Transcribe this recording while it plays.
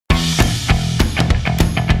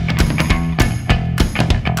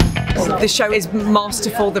The show is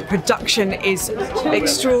masterful, the production is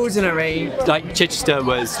extraordinary. Like, Chichester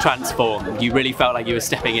was transformed. You really felt like you were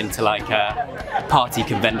stepping into like a party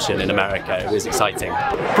convention in America. It was exciting.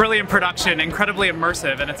 Brilliant production, incredibly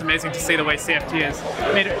immersive, and it's amazing to see the way CFT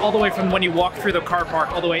has made it all the way from when you walk through the car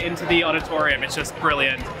park all the way into the auditorium. It's just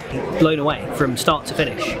brilliant. Blown away from start to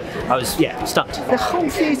finish. I was, stunned. The whole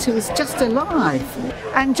theatre was just alive,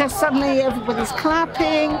 and just suddenly everybody's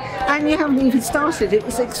clapping, and you haven't even started. It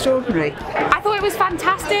was extraordinary. I thought it was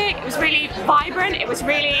fantastic. It was really vibrant. It was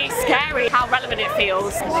really scary how relevant it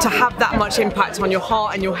feels. To have that much impact on your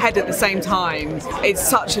heart and your head at the same time, it's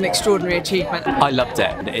such an extraordinary achievement. I loved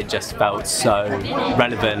it. It just felt so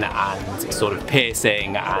relevant and sort of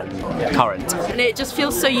piercing and current. And it just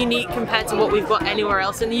feels so unique compared to what we've got anywhere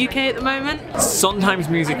else in the UK at the moment. Sondheim's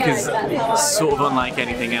music is sort of unlike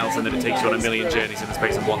anything else in that it takes you on a million journeys in the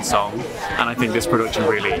space of one song, and I think this production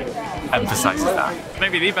really emphasises that.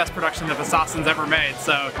 Maybe the best production of Assassins ever made,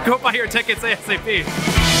 so go buy your tickets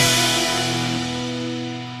ASAP.